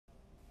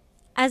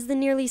As the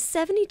nearly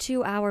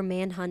 72-hour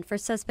manhunt for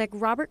suspect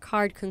Robert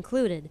Card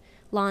concluded,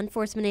 law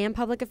enforcement and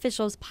public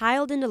officials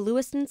piled into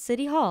Lewiston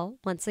City Hall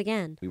once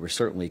again. We were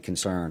certainly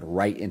concerned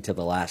right into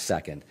the last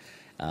second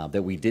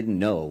that we didn't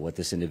know what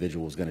this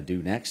individual was going to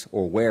do next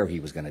or where he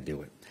was going to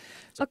do it.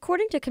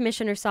 According to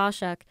Commissioner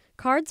Sawchuk,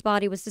 Card's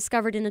body was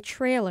discovered in a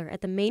trailer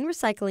at the Main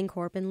Recycling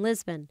Corp in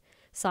Lisbon.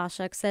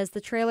 Sawchuk says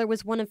the trailer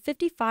was one of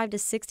 55 to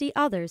 60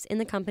 others in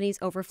the company's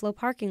overflow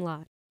parking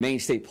lot. Maine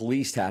State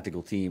Police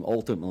tactical team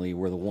ultimately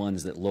were the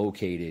ones that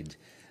located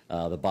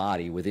the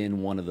body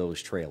within one of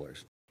those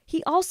trailers.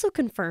 He also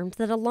confirmed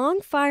that a long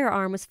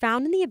firearm was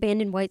found in the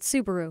abandoned white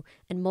Subaru,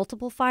 and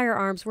multiple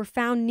firearms were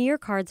found near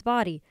Card's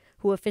body,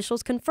 who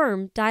officials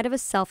confirmed died of a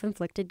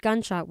self-inflicted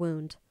gunshot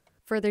wound.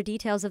 Further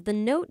details of the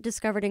note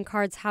discovered in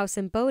Card's house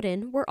in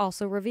Bowdoin were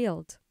also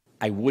revealed.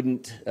 I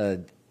wouldn't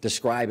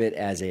describe it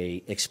as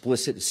an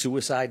explicit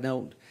suicide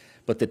note,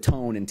 but the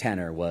tone and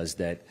tenor was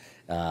that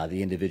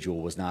the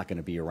individual was not going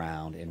to be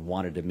around and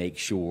wanted to make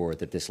sure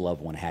that this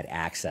loved one had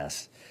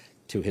access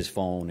to his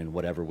phone and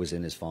whatever was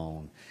in his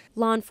phone.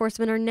 Law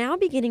enforcement are now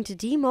beginning to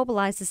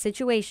demobilize the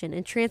situation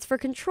and transfer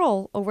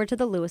control over to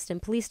the Lewiston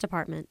Police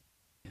Department.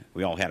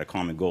 We all had a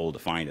common goal to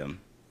find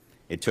him.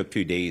 It took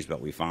 2 days,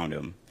 but we found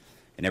him,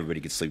 and everybody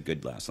could sleep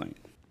good last night.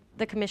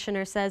 The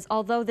commissioner says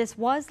although this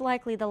was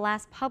likely the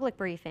last public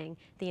briefing,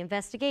 the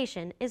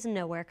investigation is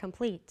nowhere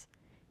complete.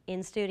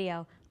 In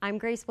studio, I'm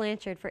Grace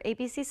Blanchard for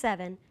ABC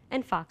 7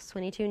 and Fox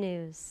 22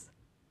 News.